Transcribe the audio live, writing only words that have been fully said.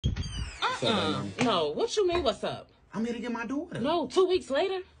What's up, baby mama? No, what you mean, what's up? I'm here to get my daughter. No, 2 weeks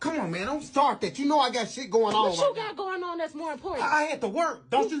later? Come on, man. Don't start that. You know I got shit going on. What you got going on that's more important? I had to work.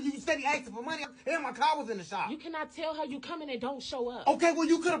 Don't you steady asking for money? And my car was in the shop. You cannot tell her you coming and don't show up. Okay, well,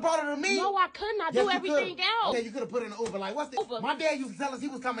 you could have brought her to me. No, I could not do everything else. Okay, you could have put in an Uber. Like, what's the... Uber. My dad used to tell us he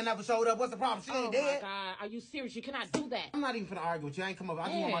was coming, never showed up. What's the problem? She ain't dead. Oh, my God. Are you serious? You cannot do that. I'm not even finna argue with you. I ain't come over. I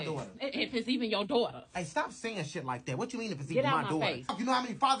just want my daughter. If it's even your daughter. Hey, stop saying shit like that. What you mean if it's Get even out my my daughter? face. You know how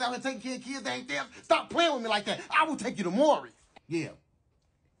many fathers out here taking care of kids that ain't theirs? Stop playing with me like that. I will take you to Maury. Yeah.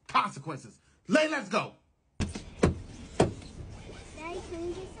 Consequences. Let's go. Daddy, can we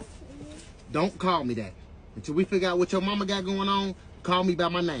get some food? Don't call me that. Until we figure out what your mama got going on, call me by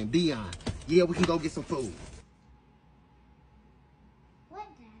my name, Dion. Yeah, we can go get some food. What,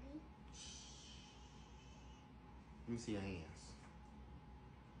 Daddy? Let me see your hands.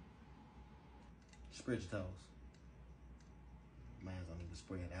 Spread your toes. Mine don't even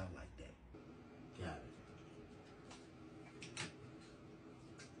spread out like that. Got it.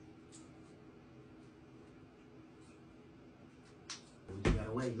 You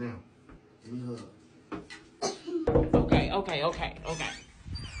gotta wait now. Give me a hug. Okay.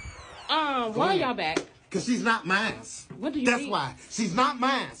 Why y'all back? Cause she's not mine. What do you That's mean? why. She's not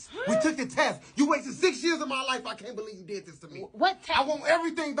mine. Huh? We took the test. You wasted 6 years of my life. I can't believe you did this to me. What test? I want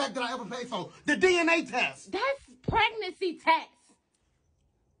everything back that I ever paid for. The DNA test. That's pregnancy test.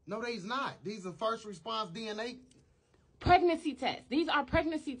 No, they's not. These are first response DNA. Pregnancy tests. These are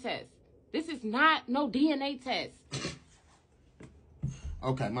pregnancy tests. This is not no DNA test.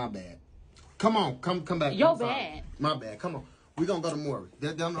 Okay, my bad. Come on, come back. Your bad. My bad. Come on. We're gonna go to Maury.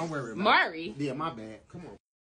 Don't worry about it. Maury? Yeah, my bad. Come on.